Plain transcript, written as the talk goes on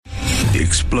The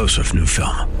explosive new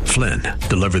film, Flynn,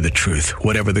 deliver the truth,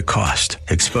 whatever the cost,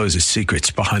 exposes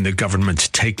secrets behind the government's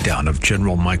takedown of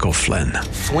General Michael Flynn.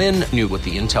 Flynn knew what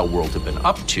the intel world had been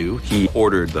up to. He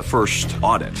ordered the first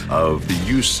audit of the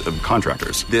use of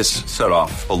contractors. This set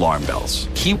off alarm bells.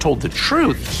 He told the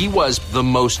truth. He was the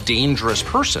most dangerous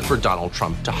person for Donald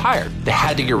Trump to hire. They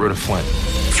had to get rid of Flynn.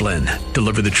 Flynn,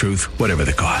 deliver the truth, whatever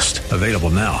the cost. Available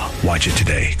now. Watch it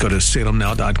today. Go to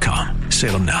salemnow.com.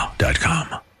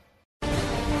 salemnow.com.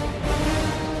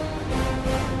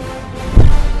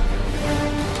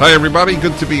 Hi, everybody.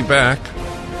 Good to be back.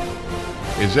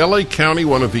 Is L.A. County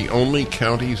one of the only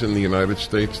counties in the United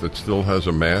States that still has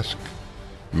a mask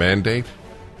mandate?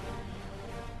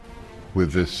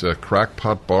 With this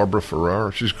crackpot Barbara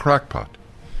Ferrara. She's crackpot.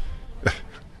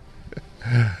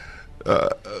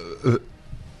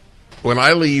 When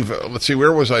I leave, let's see,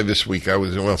 where was I this week? I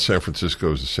was, San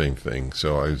Francisco is the same thing.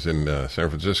 So I was in San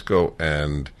Francisco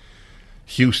and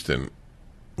Houston.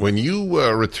 When you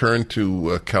return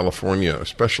to California,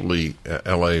 especially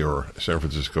L.A. or San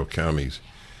Francisco counties,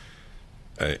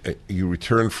 you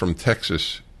return from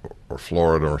Texas or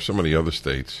Florida or some of the other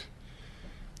states,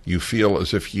 you feel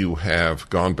as if you have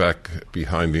gone back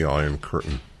behind the Iron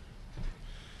Curtain.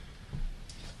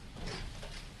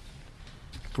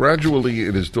 Gradually,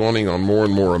 it is dawning on more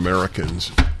and more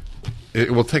Americans.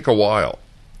 It will take a while,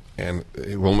 and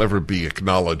it will never be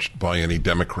acknowledged by any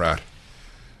Democrat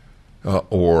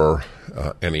or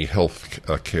any health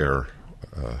care,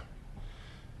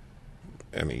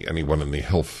 anyone in the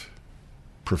health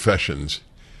professions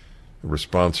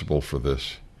responsible for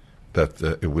this, that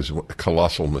it was a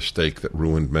colossal mistake that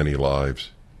ruined many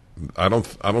lives. I don't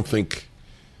think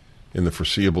in the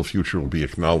foreseeable future will be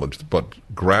acknowledged, but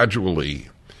gradually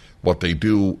what they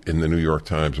do in the New York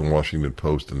Times and Washington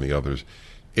Post and the others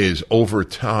is over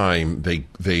time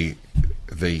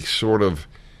they sort of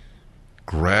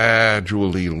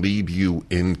gradually lead you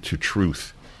into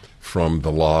truth from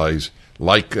the lies,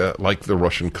 like the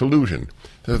Russian collusion.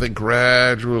 So they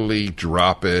gradually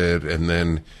drop it, and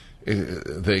then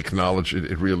they acknowledge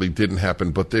it really didn't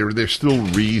happen, but there's still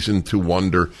reason to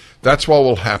wonder. That's what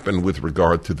will happen with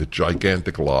regard to the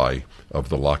gigantic lie of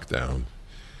the lockdown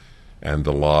and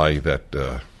the lie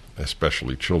that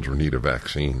especially children need a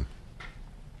vaccine.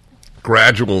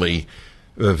 Gradually,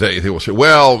 they will say,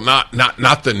 well, not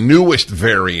the newest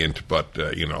variant, but,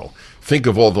 think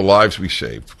of all the lives we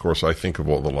saved. Of course, I think of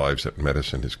all the lives that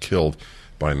medicine has killed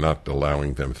by not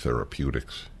allowing them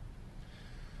therapeutics.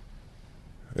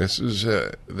 This is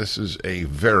a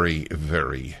very,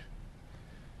 very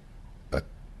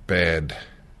bad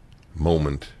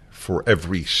moment for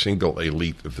every single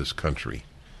elite of this country.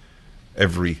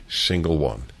 Every single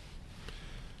one.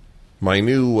 My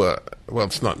new, well,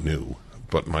 it's not new,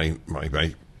 but my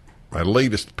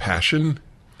latest passion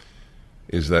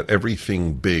is that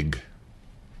everything big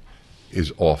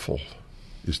is awful,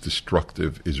 is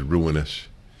destructive, is ruinous,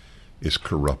 is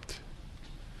corrupt.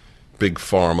 Big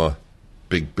pharma,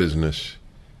 big business,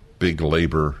 big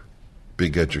labor,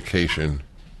 big education,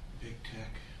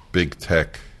 big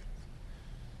tech.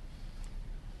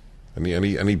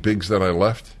 Any bigs that I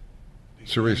left? Big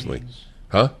Seriously, unions.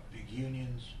 huh? Big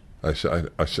unions. I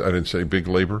didn't say big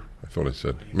labor. I thought I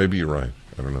said. Maybe you're right.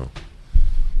 I don't know.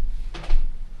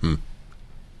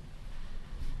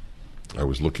 I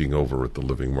was looking over at the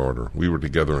Living Martyr. We were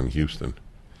together in Houston.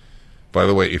 By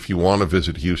the way, if you want to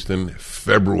visit Houston,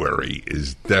 February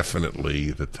is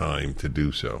definitely the time to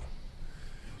do so.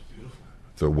 It was beautiful.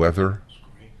 The weather It was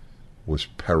great. was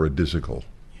paradisical.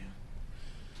 Yeah.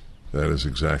 That is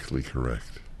exactly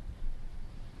correct.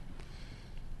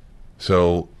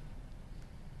 So,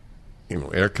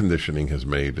 air conditioning has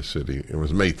made a city. It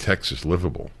was made Texas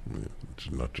livable. It's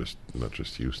not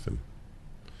just Houston.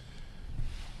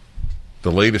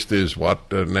 The latest is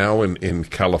what now in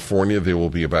California there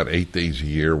will be about 8 days a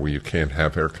year where you can't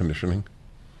have air conditioning.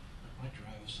 That might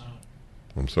drive us out.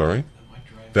 I'm sorry.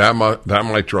 That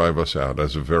Might drive us out.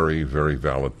 That's a very, very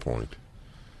valid point.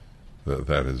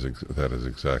 That is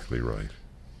exactly right.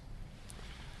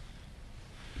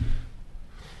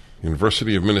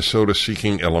 University of Minnesota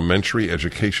seeking elementary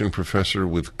education professor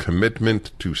with commitment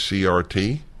to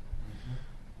CRT.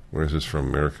 Where is this from?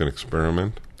 American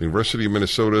Experiment. The University of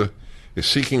Minnesota is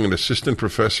seeking an assistant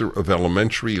professor of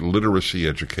elementary literacy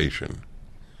education.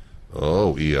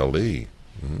 Oh, ELE.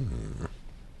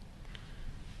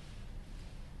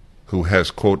 Who has,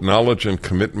 quote, knowledge and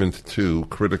commitment to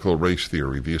critical race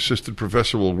theory. The assistant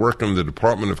professor will work in the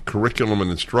Department of Curriculum and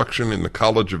Instruction in the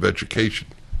College of Education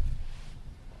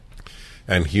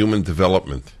and Human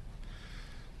Development.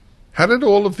 How did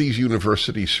all of these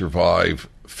universities survive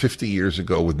 50 years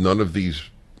ago with none of these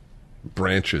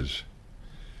branches.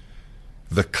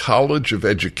 The College of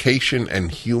Education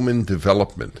and Human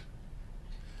Development.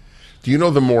 Do you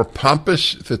know the more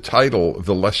pompous the title,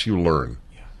 the less you learn?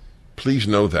 Yeah. Please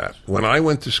know that. When I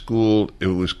went to school, it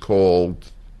was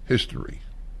called history.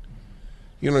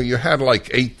 You know, you had like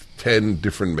 8, 10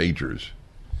 different majors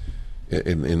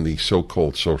in the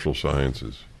so-called social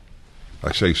sciences.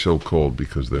 I say so-called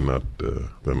because they're not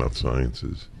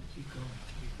sciences. Keep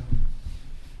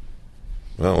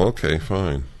going. Oh, okay,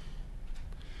 fine.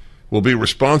 Will be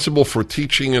responsible for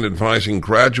teaching and advising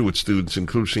graduate students,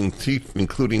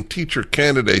 including teacher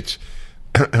candidates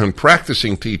and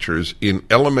practicing teachers in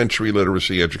elementary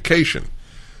literacy education.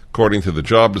 According to the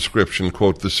job description,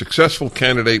 quote, the successful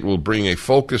candidate will bring a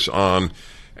focus on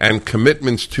and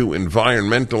commitments to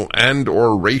environmental and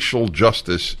or racial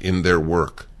justice in their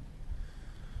work.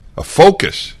 A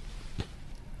focus.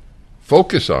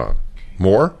 Focus on.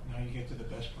 More? Now you get to the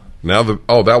best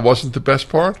part. That wasn't the best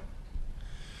part?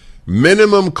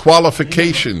 Minimum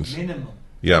qualifications. Minimum.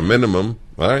 Yeah, minimum.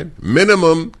 All right.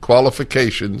 Minimum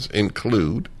qualifications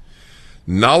include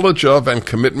knowledge of and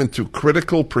commitment to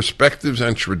critical perspectives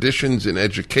and traditions in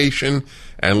education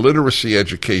and literacy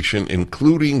education,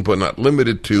 including but not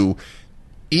limited to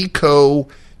eco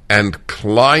and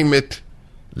climate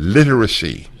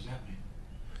literacy. What does that mean?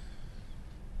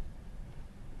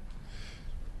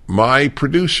 My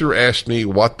producer asked me,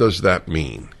 what does that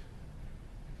mean?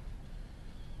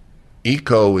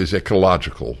 Eco is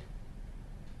ecological.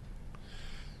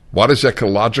 What is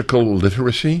ecological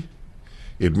literacy?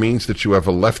 It means that you have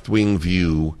a left-wing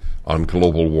view on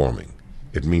global warming.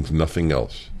 It means nothing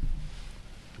else.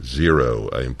 0.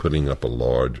 I am putting up a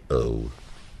large O.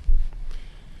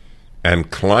 And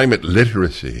climate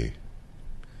literacy.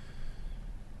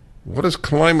 What does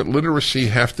climate literacy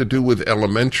have to do with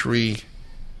elementary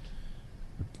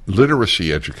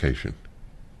literacy education?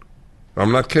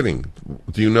 I'm not kidding.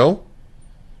 Do you know?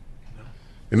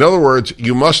 In other words,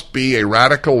 you must be a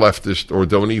radical leftist or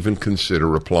don't even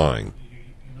consider applying.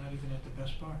 You're not even at the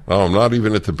best part. Oh, I'm not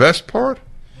even at the best part?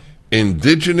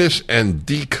 Indigenous and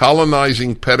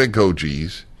decolonizing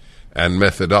pedagogies and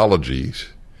methodologies,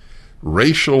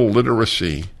 racial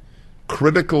literacy,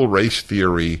 critical race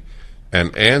theory,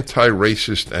 and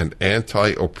anti-racist and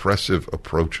anti-oppressive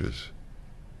approaches.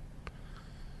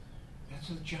 That's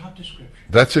a job description.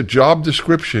 That's a job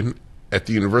description at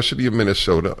the University of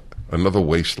Minnesota, another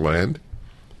wasteland,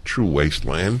 true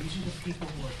wasteland. These are the people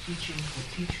who are teaching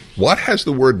the teachers. What has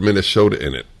the word Minnesota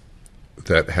in it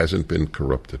that hasn't been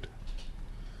corrupted?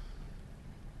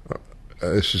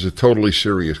 This is a totally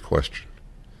serious question,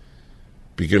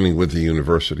 beginning with the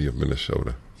University of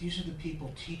Minnesota. These are the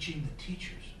people teaching the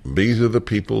teachers. These are the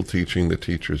people teaching the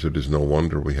teachers. It is no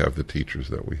wonder we have the teachers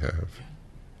that we have.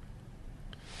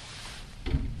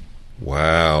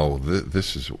 Wow,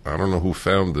 this is, I don't know who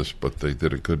found this, but they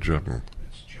did a good job.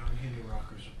 That's John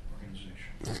Hinderocker's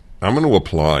organization. I'm going to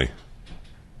apply.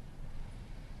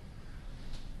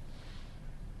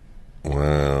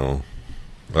 Wow.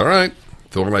 All right.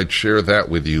 Thought I'd share that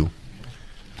with you.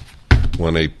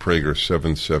 1-8 Prager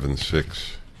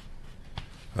 776.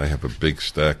 I have a big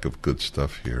stack of good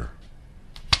stuff here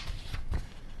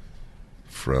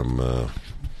from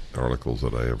articles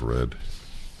that I have read.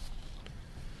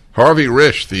 Harvey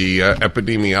Risch, the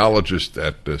epidemiologist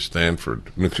at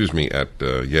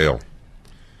Yale.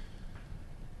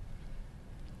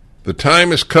 The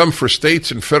time has come for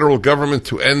states and federal government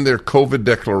to end their COVID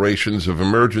declarations of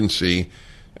emergency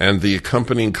and the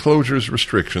accompanying closures,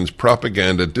 restrictions,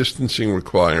 propaganda, distancing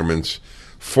requirements,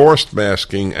 forced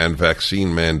masking, and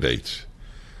vaccine mandates.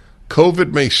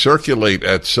 COVID may circulate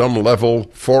at some level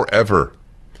forever,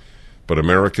 but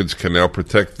Americans can now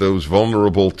protect those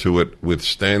vulnerable to it with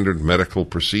standard medical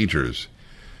procedures.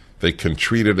 They can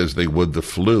treat it as they would the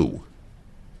flu.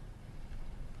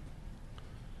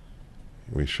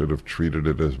 We should have treated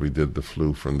it as we did the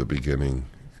flu from the beginning,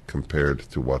 compared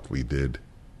to what we did.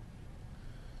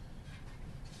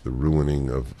 The ruining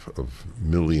of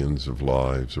millions of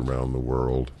lives around the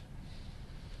world.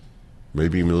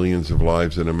 Maybe millions of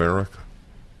lives in America.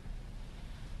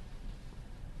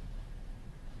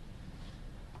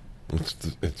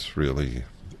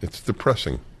 It's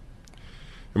depressing.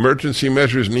 Emergency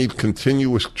measures need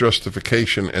continuous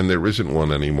justification, and there isn't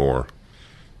one anymore.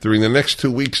 During the next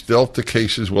 2 weeks, Delta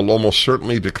cases will almost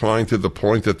certainly decline to the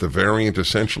point that the variant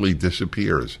essentially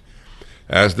disappears,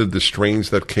 as did the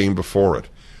strains that came before it.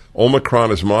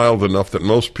 Omicron is mild enough that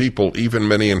most people, even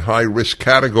many in high-risk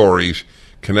categories,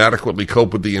 can adequately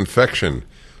cope with the infection.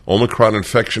 Omicron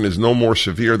infection is no more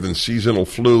severe than seasonal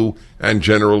flu and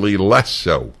generally less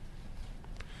so.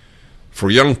 For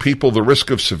young people, the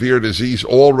risk of severe disease,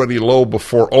 already low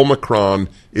before Omicron,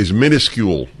 is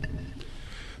minuscule.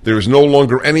 There is no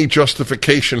longer any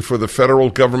justification for the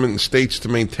federal government and states to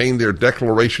maintain their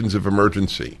declarations of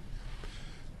emergency.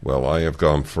 Well, I have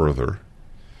gone further.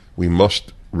 We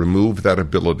must remove that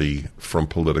ability from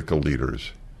political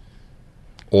leaders.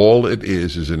 All it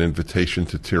is an invitation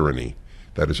to tyranny.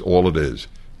 That is all it is.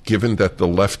 Given that the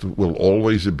left will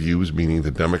always abuse, meaning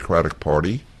the Democratic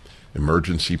Party,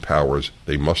 emergency powers,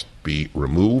 they must be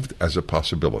removed as a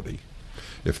possibility.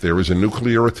 If there is a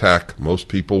nuclear attack, most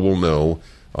people will know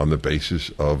on the basis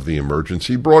of the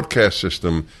emergency broadcast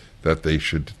system that they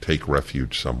should take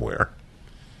refuge somewhere.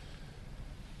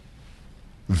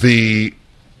 The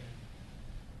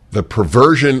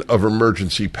perversion of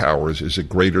emergency powers is a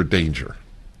greater danger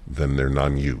than their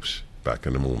non-use. Back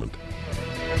in a moment.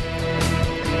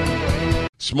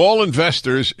 Small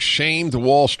investors shamed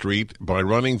Wall Street by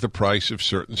running the price of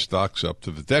certain stocks up to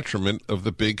the detriment of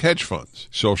the big hedge funds.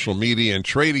 Social media and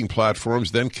trading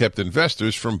platforms then kept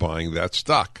investors from buying that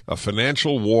stock. A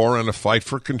financial war and a fight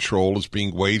for control is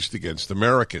being waged against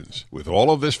Americans. With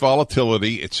all of this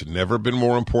volatility, it's never been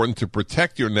more important to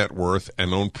protect your net worth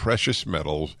and own precious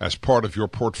metals as part of your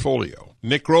portfolio.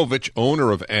 Nick Rovich,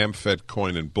 owner of AmFed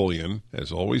Coin and Bullion,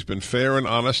 has always been fair and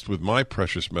honest with my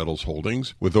precious metals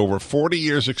holdings. With over 40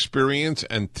 years' experience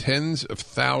and tens of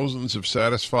thousands of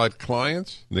satisfied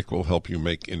clients, Nick will help you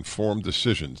make informed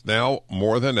decisions. Now,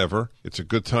 more than ever, it's a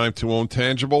good time to own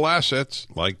tangible assets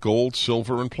like gold,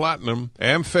 silver, and platinum.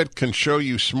 AmFed can show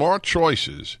you smart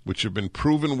choices which have been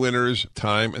proven winners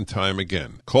time and time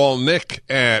again. Call Nick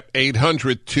at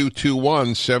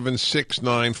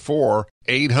 800-221-7694.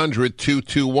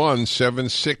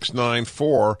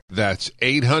 800-221-7694. That's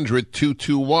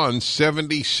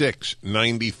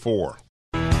 800-221-7694.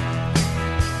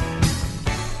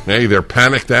 Hey, they're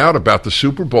panicked out about the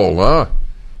Super Bowl, huh?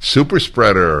 Super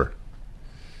spreader.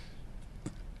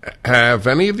 Have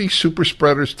any of these super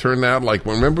spreaders turned out like,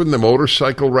 remember in the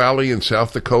motorcycle rally in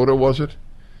South Dakota, was it?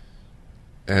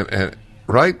 And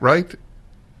right.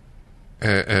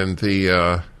 And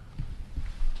the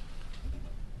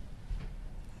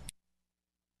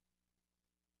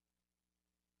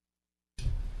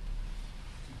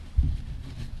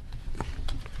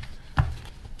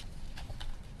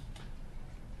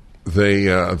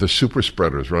the super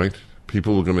spreaders, right?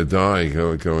 People were going to die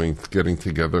getting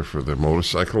together for the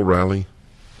motorcycle rally.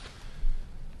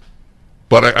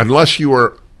 But unless you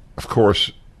are, of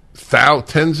course,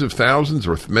 tens of thousands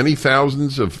or many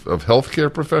thousands of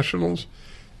healthcare professionals,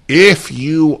 if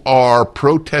you are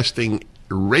protesting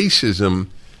racism,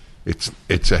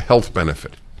 it's a health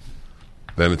benefit.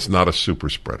 Then it's not a super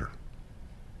spreader.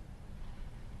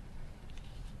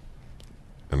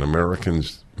 And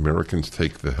Americans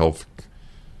take the health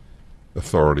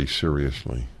authority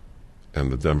seriously and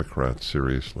the Democrats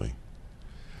seriously.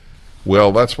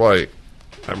 Well, that's why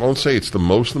I won't say it's the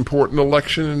most important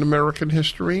election in American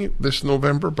history this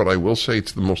November, but I will say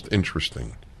it's the most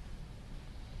interesting.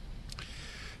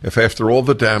 If after all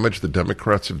the damage the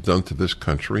Democrats have done to this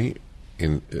country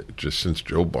just since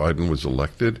Joe Biden was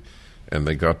elected and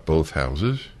they got both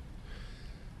houses,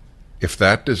 if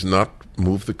that does not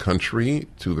move the country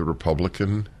to the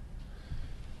Republican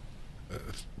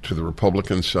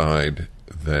side,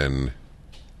 then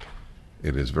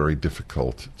it is very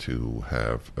difficult to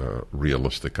have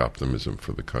realistic optimism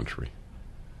for the country.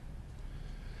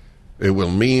 It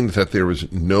will mean that there is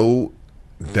no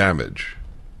damage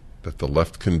that the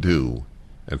left can do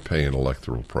and pay an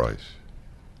electoral price.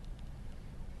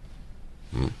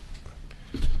 And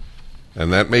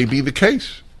that may be the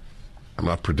case. I'm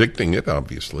not predicting it,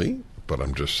 obviously, but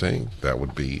I'm just saying that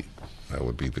would be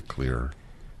the clear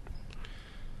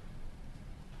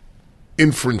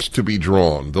inference to be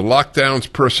drawn. The lockdowns,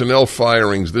 personnel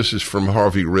firings. This is from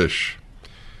Harvey Risch,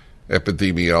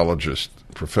 epidemiologist,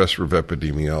 professor of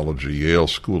epidemiology, Yale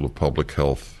School of Public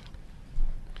Health.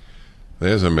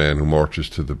 There's a man who marches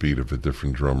to the beat of a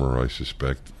different drummer, I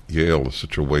suspect. Yale is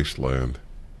such a wasteland.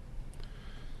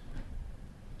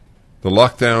 The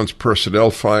lockdowns, personnel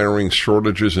firings,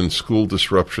 shortages, and school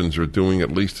disruptions are doing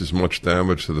at least as much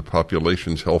damage to the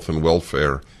population's health and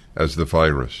welfare as the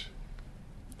virus.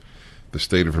 The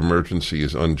state of emergency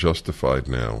is unjustified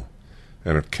now,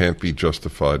 and it can't be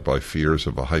justified by fears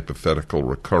of a hypothetical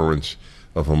recurrence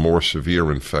of a more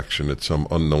severe infection at some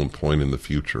unknown point in the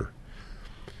future.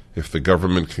 If the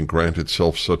government can grant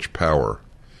itself such power,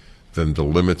 then the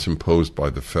limits imposed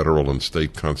by the federal and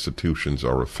state constitutions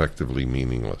are effectively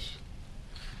meaningless.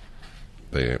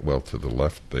 To the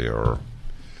left, they are.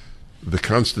 The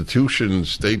Constitution,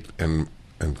 state and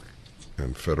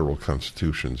And federal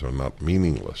constitutions are not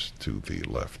meaningless to the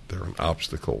left. They're an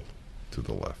obstacle to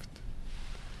the left.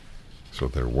 So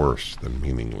they're worse than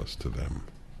meaningless to them.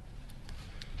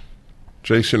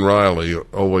 Jason Riley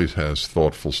always has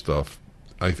thoughtful stuff.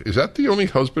 Is that the only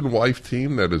husband-wife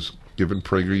team that has given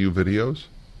PragerU videos?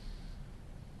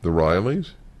 The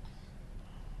Rileys?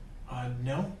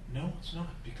 No, it's not,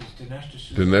 because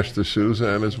Dinesh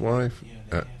D'Souza and his wife? Yeah,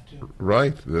 they have to.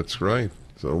 Right, that's right.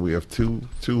 So we have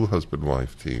two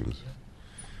husband-wife teams.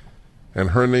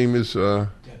 And her name is...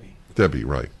 Debbie. Debbie,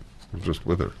 right. I'm just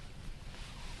with her.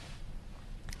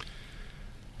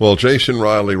 Well, Jason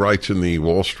Riley writes in the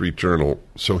Wall Street Journal,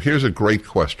 so here's a great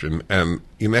question, and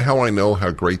you know how I know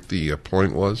how great the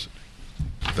point was?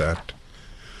 That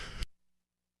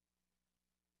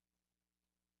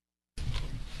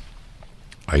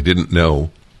I didn't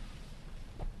know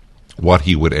what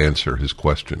he would answer his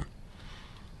question.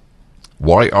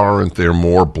 Why aren't there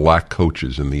more black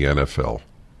coaches in the NFL?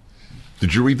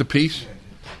 Did you read the piece?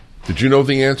 Did you know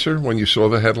the answer when you saw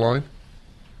the headline?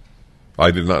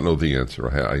 I did not know the answer,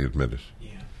 I admit it.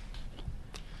 Yeah.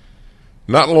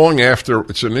 Not long after,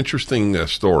 it's an interesting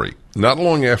story. Not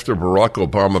long after Barack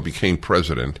Obama became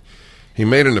president, he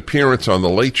made an appearance on The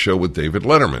Late Show with David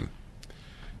Letterman.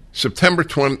 September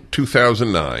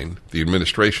 2009, the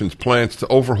administration's plans to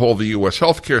overhaul the U.S.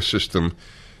 healthcare system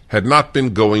had not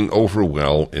been going over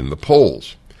well in the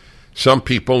polls. Some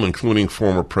people, including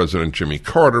former President Jimmy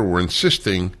Carter, were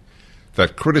insisting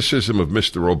that criticism of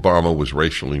Mr. Obama was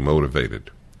racially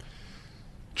motivated.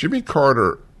 Jimmy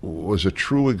Carter was a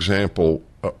true example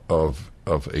of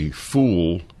a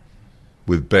fool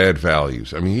with bad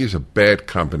values. I mean, he's a bad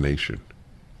combination.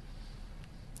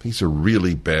 He's a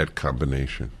really bad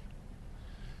combination.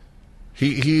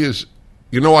 He is,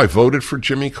 I voted for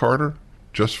Jimmy Carter,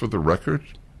 just for the record.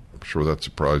 I'm sure that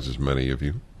surprises many of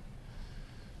you.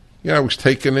 Yeah, I was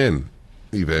taken in.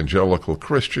 Evangelical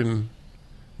Christian,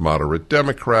 moderate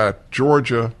Democrat,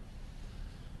 Georgia.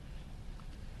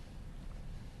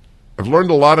 I've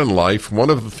learned a lot in life. One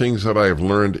of the things that I have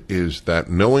learned is that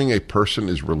knowing a person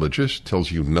is religious tells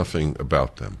you nothing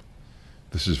about them.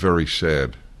 This is very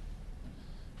sad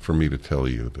for me to tell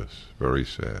you this. Very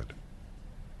sad.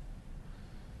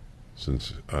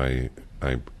 Since I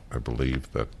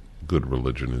believe that good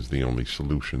religion is the only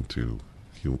solution to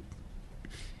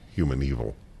human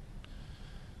evil.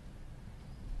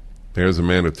 There's a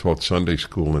man who taught Sunday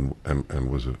school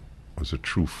and was a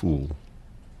true fool,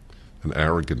 an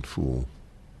arrogant fool.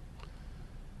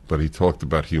 But he talked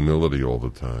about humility all the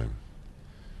time.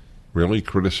 Really,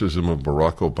 criticism of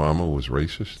Barack Obama was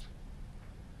racist?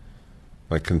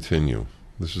 I continue.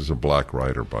 This is a black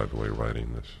writer, by the way,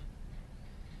 writing this.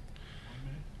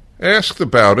 Asked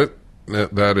about it,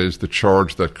 that is, the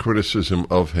charge that criticism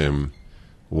of him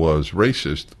was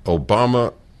racist,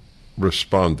 Obama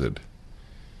responded,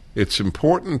 "It's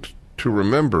important to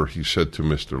remember," he said to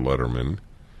Mr. Letterman,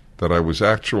 "that I was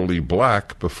actually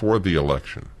black before the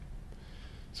election."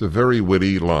 It's a very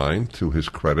witty line, to his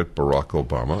credit, Barack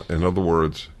Obama. In other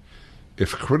words,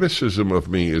 if criticism of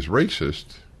me is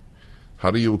racist, how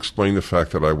do you explain the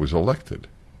fact that I was elected?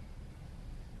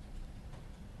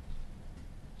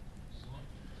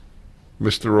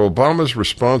 Mr. Obama's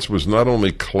response was not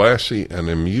only classy and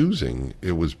amusing,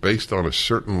 it was based on a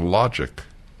certain logic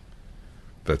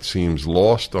that seems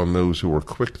lost on those who are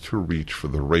quick to reach for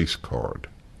the race card.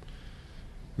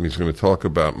 And he's going to talk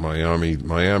about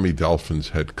Miami Dolphins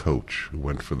head coach who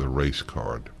went for the race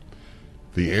card.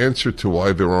 The answer to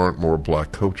why there aren't more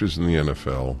black coaches in the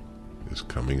NFL is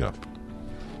coming up.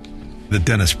 The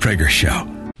Dennis Prager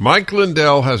Show. Mike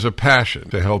Lindell has a passion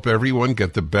to help everyone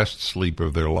get the best sleep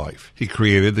of their life. He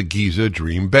created the Giza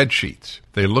Dream Bed Sheets.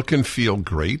 They look and feel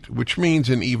great, which means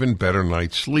an even better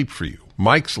night's sleep for you.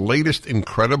 Mike's latest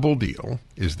incredible deal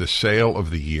is the sale of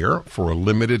the year. For a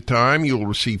limited time, you'll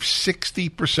receive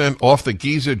 60% off the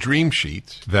Giza Dream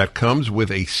Sheets. That comes with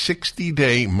a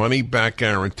 60-day money-back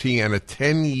guarantee and a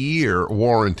 10-year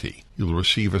warranty. You'll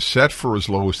receive a set for as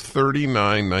low as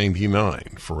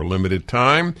 $39.99 for a limited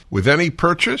time. With any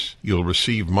purchase, you'll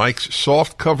receive Mike's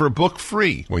soft cover book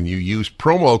free when you use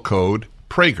promo code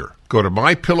Prager. Go to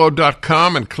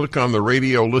MyPillow.com and click on the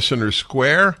radio listener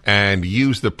square and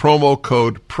use the promo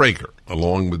code Prager.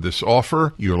 Along with this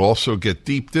offer, you'll also get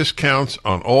deep discounts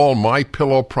on all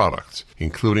MyPillow products,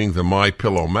 including the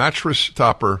MyPillow mattress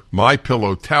topper,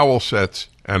 MyPillow towel sets,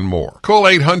 and more. Call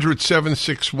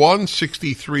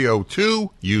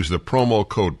 800-761-6302. Use the promo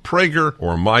code Prager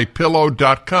or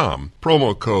MyPillow.com.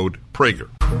 Promo code Prager.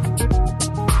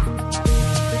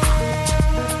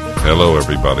 Hello,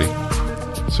 everybody.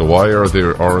 So why aren't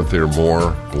there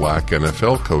more black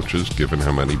NFL coaches, given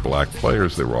how many black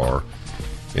players there are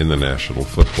in the National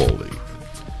Football League?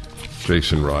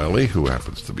 Jason Riley, who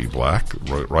happens to be black,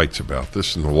 writes about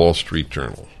this in the Wall Street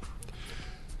Journal.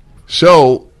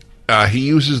 So he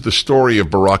uses the story of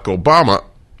Barack Obama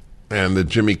and the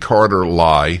Jimmy Carter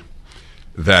lie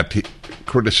that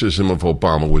criticism of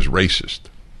Obama was racist.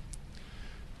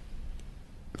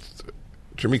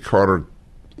 Jimmy Carter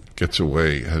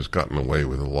has gotten away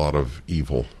with a lot of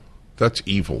evil. That's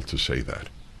evil to say that.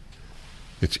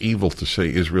 It's evil to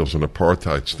say Israel's an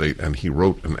apartheid state, and he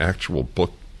wrote an actual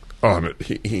book on it.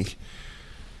 He's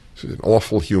an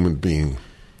awful human being.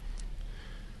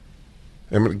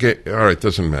 All right,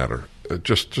 doesn't matter.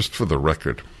 Just for the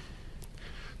record.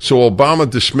 So Obama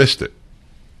dismissed it.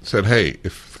 Said, hey,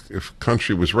 if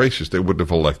country was racist, they wouldn't have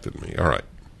elected me. All right.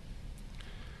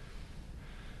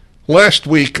 Last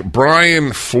week,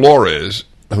 Brian Flores,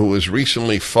 who was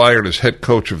recently fired as head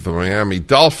coach of the Miami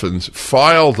Dolphins,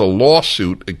 filed a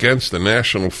lawsuit against the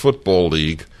National Football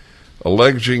League,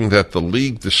 alleging that the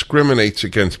league discriminates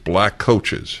against black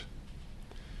coaches.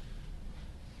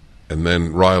 And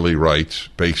then Riley writes,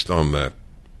 based on that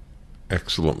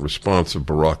excellent response of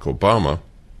Barack Obama,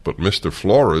 but Mr.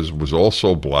 Flores was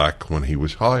also black when he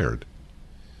was hired.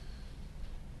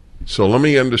 So let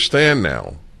me understand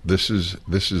now. This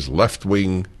is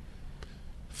left-wing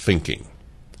thinking.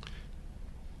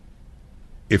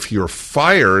 If you're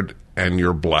fired and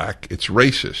you're black, it's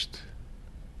racist.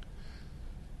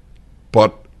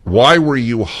 But why were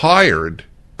you hired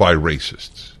by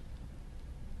racists?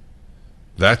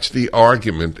 That's the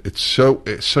argument. It's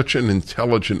such an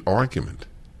intelligent argument.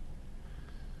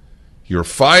 You're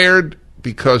fired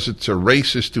because it's a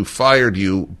racist who fired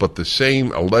you, but the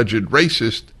same alleged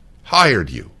racist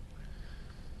hired you.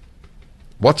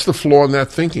 What's the flaw in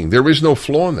that thinking? There is no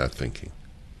flaw in that thinking.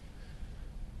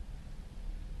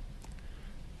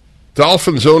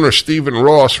 Dolphins owner Stephen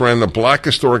Ross ran the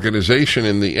blackest organization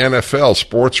in the NFL,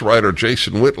 sports writer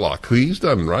Jason Whitlock, who he's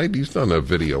done a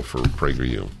video for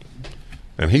PragerU.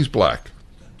 And he's black.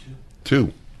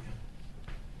 Two.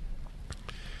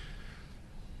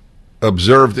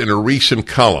 Observed in a recent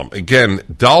column. Again,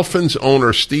 Dolphins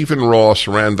owner Stephen Ross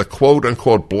ran the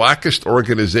quote-unquote blackest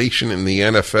organization in the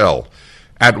NFL.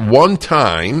 At one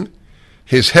time,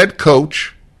 his head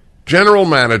coach, general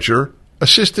manager,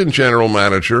 assistant general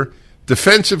manager,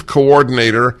 defensive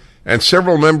coordinator, and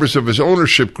several members of his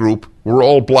ownership group were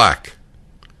all black.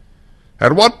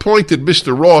 At what point did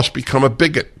Mr. Ross become a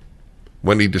bigot?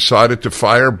 When he decided to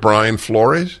fire Brian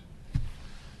Flores?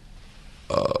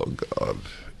 Oh, God.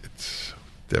 It's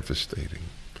devastating.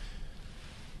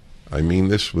 I mean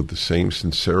this with the same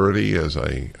sincerity as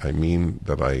I mean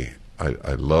that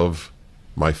I love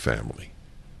my family.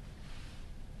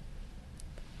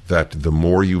 That the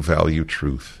more you value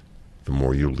truth, the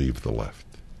more you leave the left.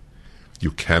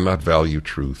 You cannot value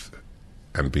truth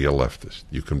and be a leftist.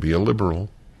 You can be a liberal,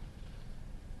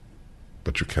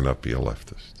 but you cannot be a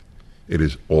leftist. It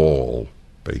is all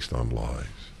based on lies.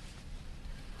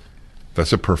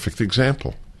 That's a perfect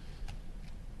example.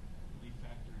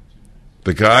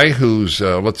 The guy who's,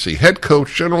 head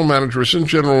coach, general manager, assistant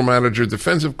general manager,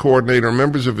 defensive coordinator,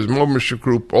 members of his membership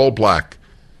group, all black.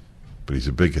 But he's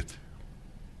a bigot.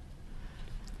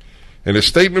 In a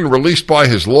statement released by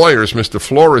his lawyers, Mr.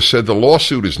 Flores said the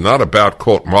lawsuit is not about,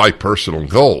 quote, my personal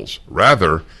goals.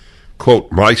 Rather,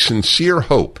 quote, my sincere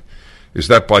hope is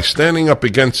that by standing up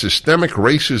against systemic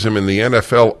racism in the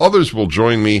NFL, others will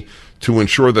join me to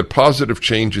ensure that positive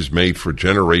change is made for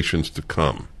generations to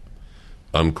come.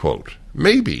 Unquote.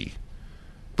 Maybe.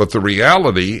 But the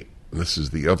reality, and this is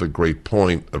the other great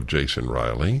point of Jason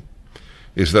Riley,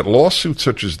 is that lawsuits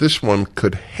such as this one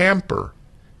could hamper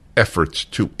efforts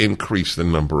to increase the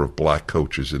number of black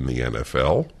coaches in the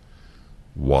NFL.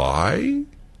 Why?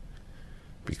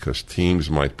 Because teams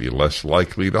might be less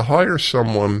likely to hire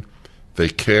someone they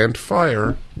can't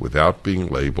fire without being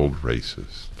labeled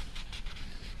racist.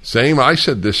 Same, I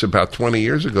said this about 20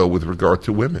 years ago with regard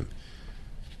to women.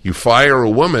 You fire a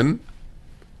woman,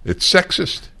 it's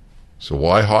sexist. So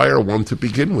why hire one to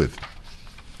begin with?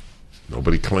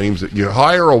 Nobody claims that. You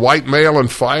hire a white male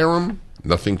and fire him,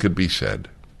 nothing could be said.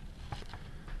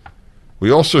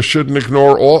 We also shouldn't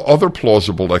ignore all other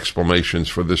plausible explanations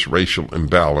for this racial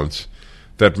imbalance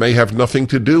that may have nothing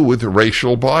to do with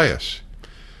racial bias.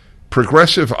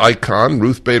 Progressive icon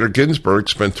Ruth Bader Ginsburg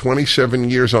spent 27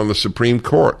 years on the Supreme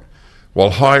Court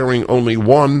while hiring only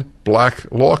one black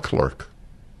law clerk.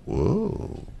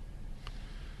 Whoa.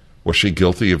 Was she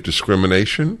guilty of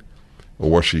discrimination, or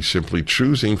was she simply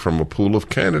choosing from a pool of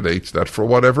candidates that, for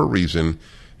whatever reason,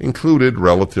 included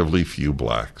relatively few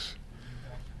blacks?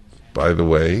 By the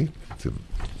way,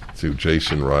 to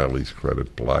Jason Riley's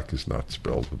credit, black is not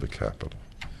spelled with a capital,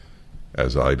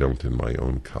 as I don't in my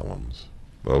own columns.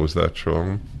 What was that,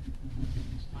 Sean?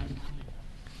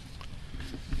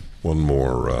 One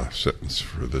more sentence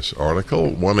for this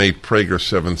article.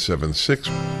 1-8-PRAGER-776.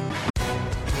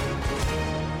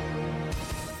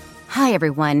 Hi,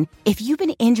 everyone. If you've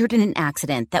been injured in an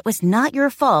accident that was not your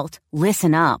fault,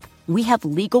 listen up. We have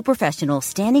legal professionals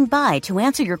standing by to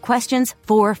answer your questions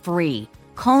for free.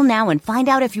 Call now and find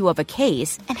out if you have a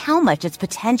case and how much it's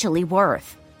potentially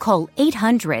worth. Call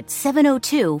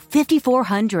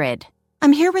 800-702-5400.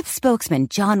 I'm here with spokesman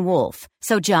John Wolf.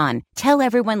 So, John, tell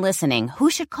everyone listening who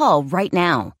should call right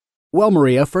now. Well,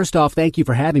 Maria, first off, thank you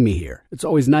for having me here. It's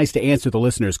always nice to answer the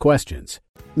listeners' questions.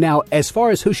 Now, as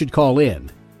far as who should call in,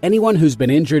 anyone who's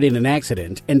been injured in an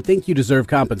accident and think you deserve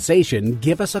compensation,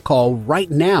 give us a call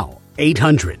right now.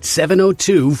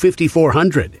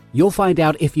 800-702-5400. You'll find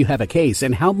out if you have a case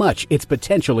and how much it's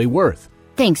potentially worth.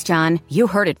 Thanks, John. You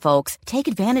heard it, folks. Take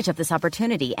advantage of this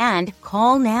opportunity and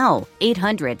call now.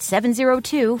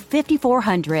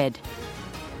 800-702-5400.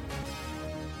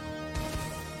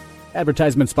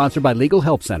 Advertisement sponsored by Legal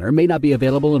Help Center. May not be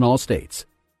available in all states.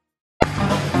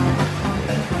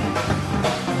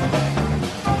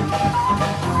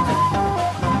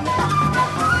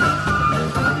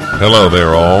 Hello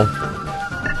there, all.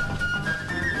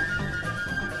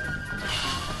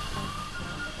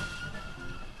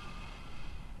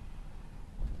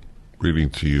 Reading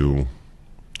to you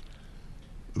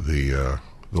the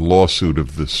lawsuit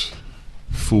of this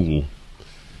fool,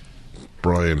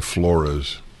 Brian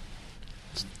Flores.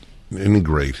 It's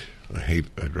ingrate. I hate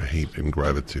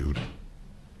ingratitude.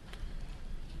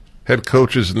 Head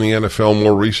coaches in the NFL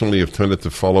more recently have tended to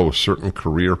follow a certain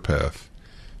career path.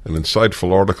 An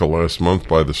insightful article last month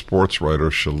by the sports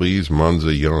writer Shalise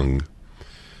Manza Young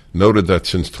noted that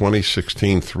since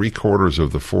 2016, 3/4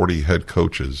 of the 40 head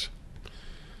coaches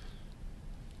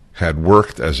had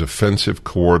worked as offensive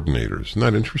coordinators. Isn't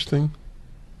that interesting?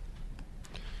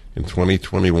 In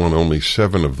 2021, only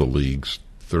 7 of the league's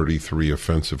 33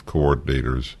 offensive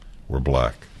coordinators were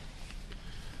black.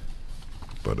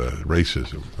 But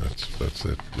racism, that's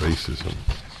it, racism.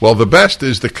 Well, the best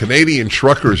is the Canadian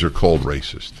truckers are called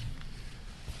racist.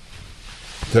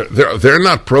 They're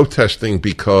not protesting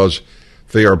because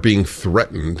they are being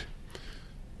threatened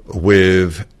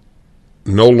with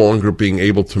no longer being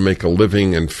able to make a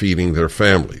living and feeding their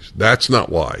families. That's not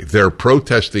why. They're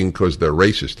protesting because they're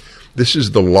racist. This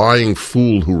is the lying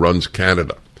fool who runs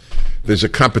Canada. There's a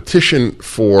competition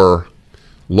for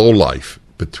lowlife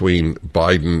between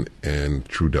Biden and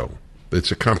Trudeau.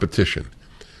 It's a competition.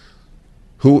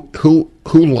 Who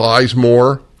lies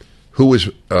more? Who is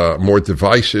more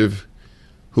divisive?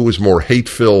 Who is more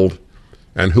hate-filled?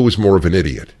 And who is more of an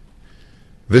idiot?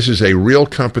 This is a real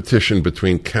competition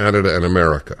between Canada and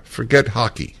America. Forget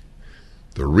hockey.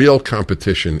 The real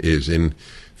competition is in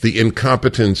the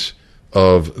incompetence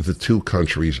of the two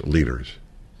countries' leaders.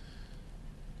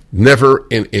 Never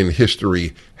in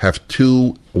history have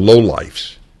two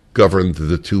lowlifes governed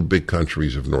the two big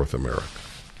countries of North America.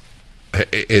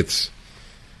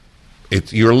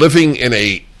 You're living in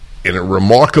a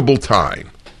remarkable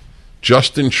time.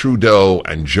 Justin Trudeau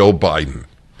and Joe Biden.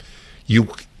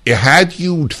 Had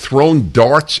you thrown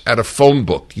darts at a phone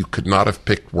book, you could not have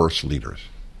picked worse leaders.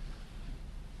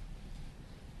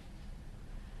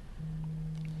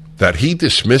 That he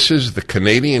dismisses the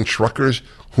Canadian truckers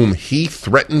whom he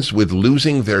threatens with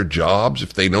losing their jobs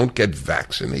if they don't get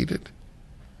vaccinated.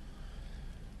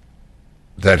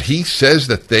 That he says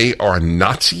that they are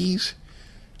Nazis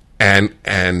and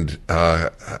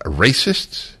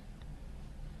racists.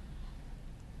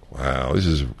 Wow,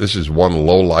 this is one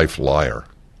low-life liar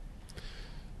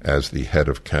as the head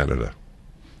of Canada.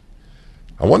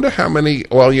 I wonder how many.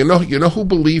 Well, you know who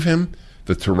believe him?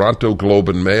 The Toronto Globe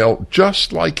and Mail,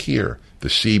 just like here, the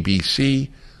CBC,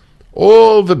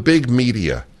 all the big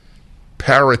media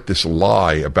parrot this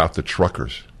lie about the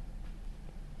truckers.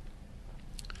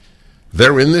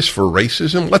 They're in this for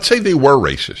racism. Let's say they were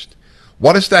racist.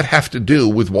 What does that have to do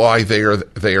with why they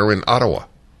are in Ottawa?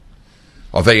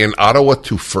 Are they in Ottawa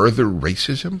to further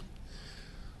racism?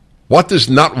 What does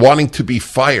not wanting to be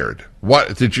fired?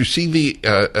 What did you see?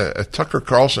 The Tucker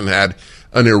Carlson had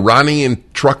an Iranian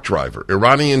truck driver,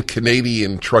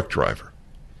 Iranian-Canadian truck driver,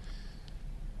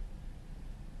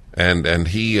 and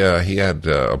he had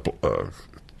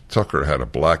Tucker had a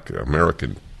black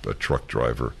American truck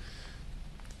driver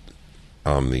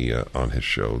on his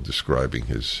show describing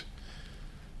his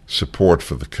support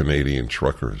for the Canadian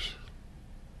truckers.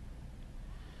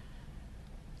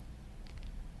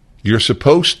 You're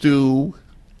supposed to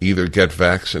either get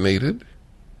vaccinated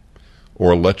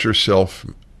or let yourself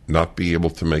not be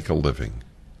able to make a living.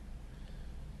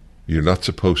 You're not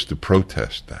supposed to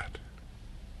protest that.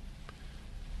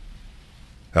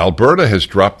 Alberta has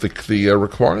dropped the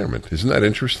requirement. Isn't that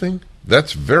interesting?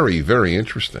 That's very, very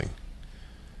interesting.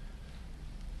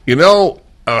 You know,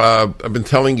 I've been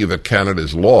telling you that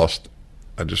Canada's lost.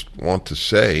 I just want to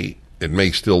say it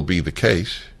may still be the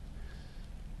case.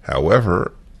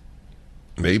 However,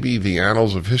 maybe the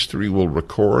annals of history will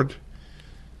record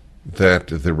that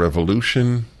the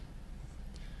revolution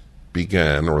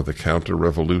began, or the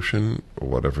counter-revolution, or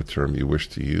whatever term you wish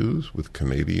to use, with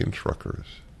Canadian truckers.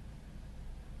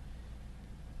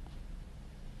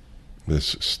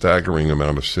 This staggering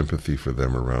amount of sympathy for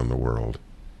them around the world.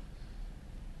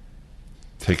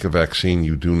 Take a vaccine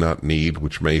you do not need,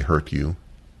 which may hurt you,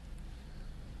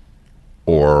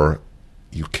 or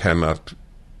you cannot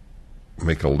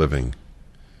make a living.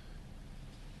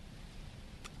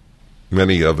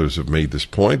 Many others have made this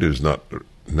point. It is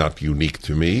not unique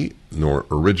to me, nor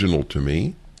original to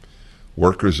me.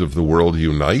 Workers of the world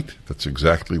unite. That's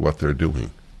exactly what they're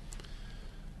doing.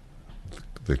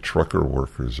 The trucker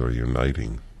workers are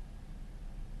uniting.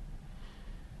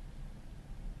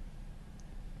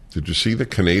 Did you see the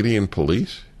Canadian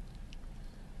police?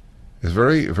 It's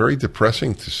very, very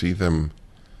depressing to see them,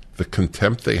 the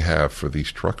contempt they have for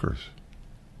these truckers.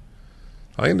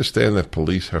 I understand that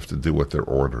police have to do what they're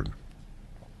ordered.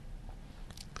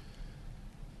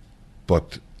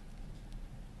 But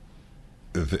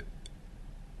do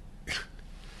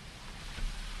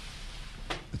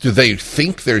they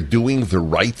think they're doing the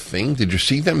right thing? Did you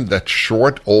see them, that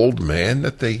short old man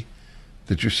that they...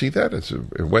 Did you see that?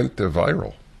 It went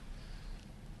viral.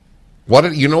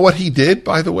 You know what he did,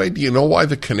 by the way? Do you know why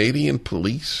the Canadian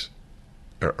police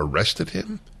arrested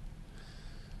him?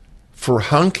 For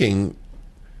honking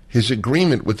his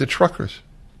agreement with the truckers.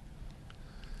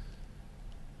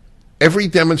 Every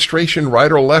demonstration,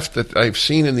 right or left, that I've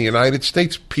seen in the United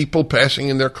States, people passing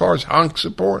in their cars honk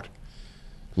support.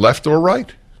 Left or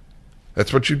right.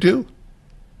 That's what you do.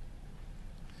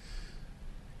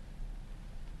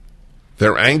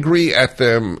 They're angry at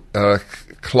them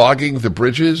clogging the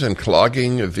bridges and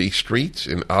clogging the streets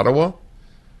in Ottawa.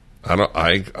 I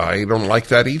don't like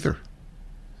that either.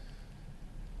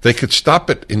 They could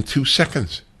stop it in 2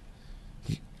 seconds.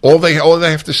 All they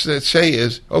have to say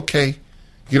is, okay,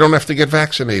 you don't have to get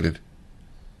vaccinated.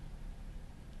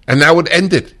 And that would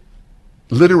end it,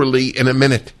 literally in a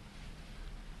minute.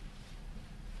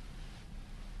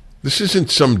 This isn't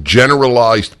some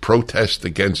generalized protest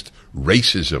against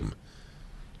racism,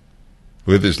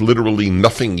 where there's literally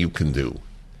nothing you can do,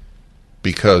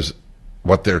 because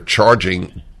what they're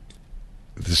charging,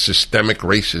 the systemic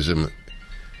racism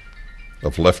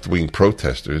of left-wing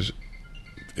protesters,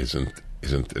 isn't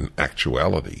an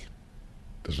actuality.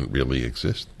 Doesn't really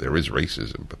exist. There is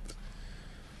racism, but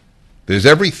there's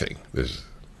everything. There's,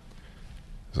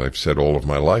 as I've said all of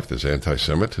my life, there's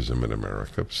anti-Semitism in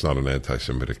America. It's not an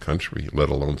anti-Semitic country, let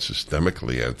alone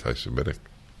systemically anti-Semitic.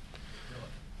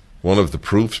 One of the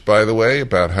proofs, by the way,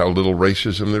 about how little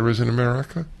racism there is in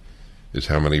America is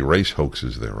how many race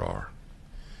hoaxes there are.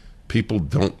 People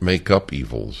don't make up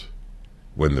evils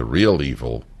when the real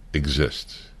evil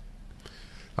exists.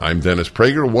 I'm Dennis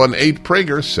Prager,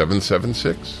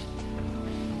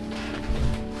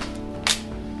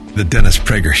 1-8-PRAGER-776. The Dennis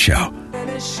Prager Show.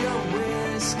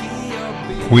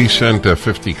 We sent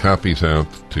 50 copies out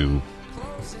to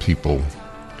people,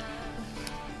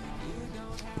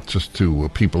 just to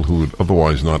people who would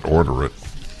otherwise not order it.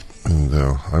 And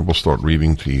I will start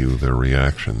reading to you their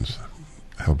reactions,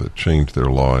 how that changed their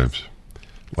lives,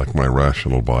 like my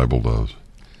Rational Bible does.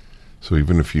 So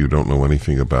even if you don't know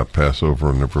anything about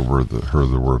Passover and never heard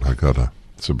the word Haggadah,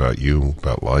 it's about you,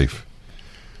 about life.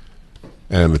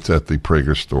 And it's at the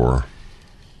Prager store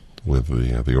with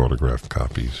the autographed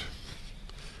copies.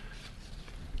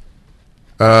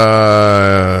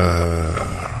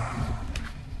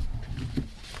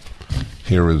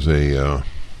 Here's an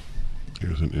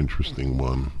interesting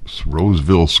one. It's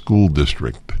Roseville School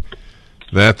District.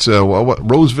 That's what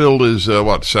Roseville is.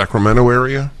 What, Sacramento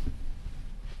area?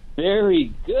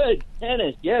 Very good,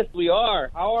 Dennis. Yes, we are.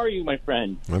 How are you, my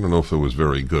friend? I don't know if it was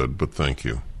very good, but thank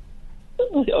you.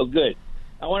 Oh, good.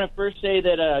 I want to first say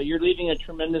that you're leaving a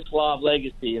tremendous law of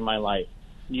legacy in my life.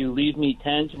 You leave me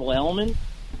tangible elements,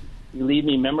 you leave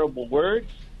me memorable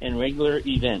words, and regular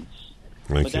events.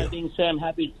 With that being said, I'm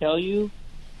happy to tell you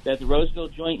that the Roseville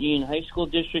Joint Union High School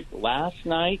District last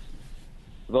night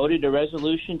voted a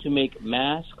resolution to make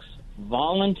masks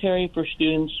voluntary for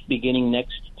students beginning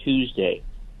next Tuesday.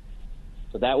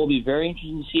 So that will be very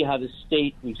interesting to see how the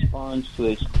state responds to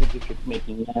a school district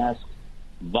making masks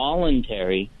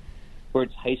voluntary for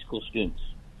its high school students.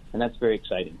 And that's very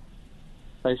exciting.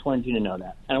 So I just wanted you to know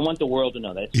that. And I want the world to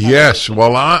know that. Yes,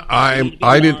 well,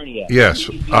 I did. Yes,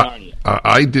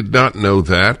 I did not know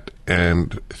that,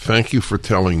 and thank you for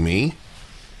telling me.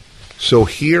 So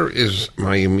here is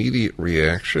my immediate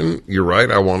reaction. You're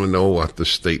right. I want to know what the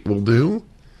state will do,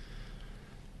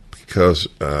 because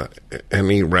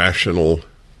any rational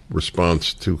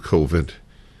response to COVID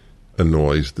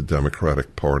annoys the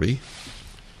Democratic Party.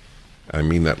 I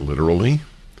mean that literally.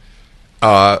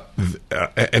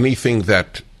 Anything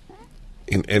that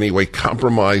in any way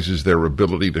compromises their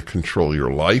ability to control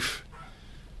your life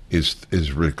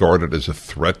is regarded as a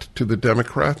threat to the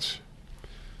Democrats,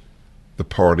 the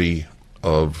party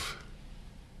of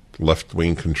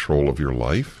left-wing control of your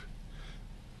life.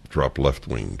 Drop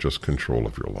left-wing, just control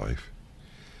of your life.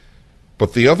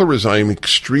 But the other is, I'm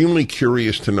extremely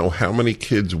curious to know how many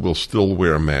kids will still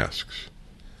wear masks.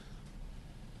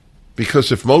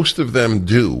 Because if most of them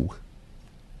do,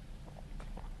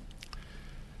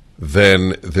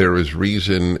 then there is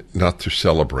reason not to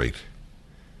celebrate.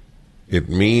 It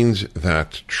means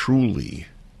that truly,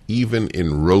 even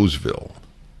in Roseville,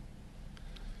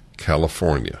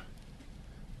 California,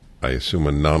 I assume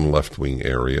a non-left-wing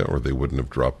area, or they wouldn't have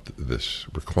dropped this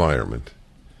requirement,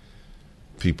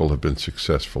 people have been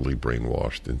successfully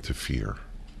brainwashed into fear.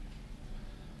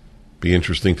 Be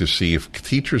interesting to see if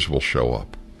teachers will show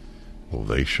up. Will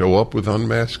they show up with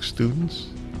unmasked students?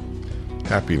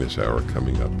 Happiness Hour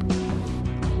coming up.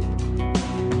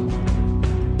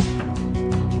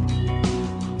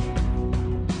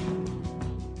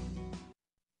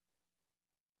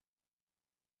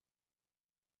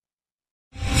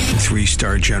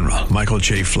 Three-star General Michael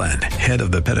J. Flynn, head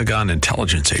of the Pentagon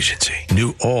Intelligence Agency,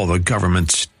 knew all the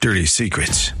government's dirty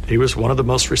secrets. He was one of the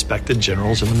most respected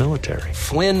generals in the military.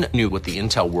 Flynn knew what the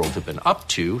intel world had been up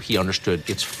to. He understood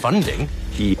its funding.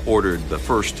 He ordered the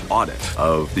first audit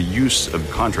of the use of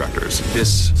contractors.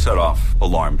 This set off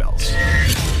alarm bells.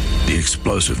 The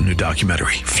explosive new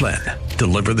documentary, Flynn,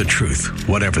 Deliver the Truth,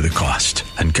 Whatever the Cost,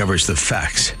 uncovers the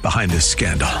facts behind this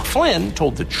scandal. Flynn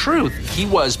told the truth. He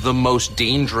was the most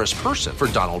dangerous person for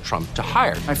Donald Trump to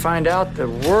hire. I find out the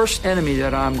worst enemy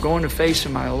that I'm going to face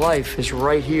in my life is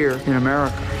right here in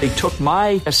America. They took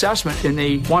my assessment and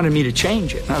they wanted me to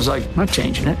change it. And I was like, I'm not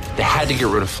changing it. They had to get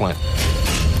rid of Flynn.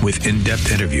 With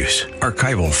in-depth interviews,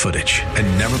 archival footage,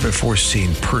 and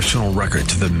never-before-seen personal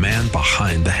records of the man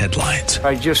behind the headlines.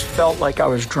 I just felt like I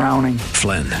was drowning.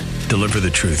 Flynn, Deliver the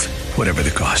Truth, Whatever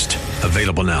the Cost.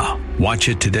 Available now. Watch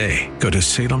it today. Go to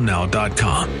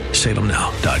salemnow.com.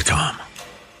 salemnow.com.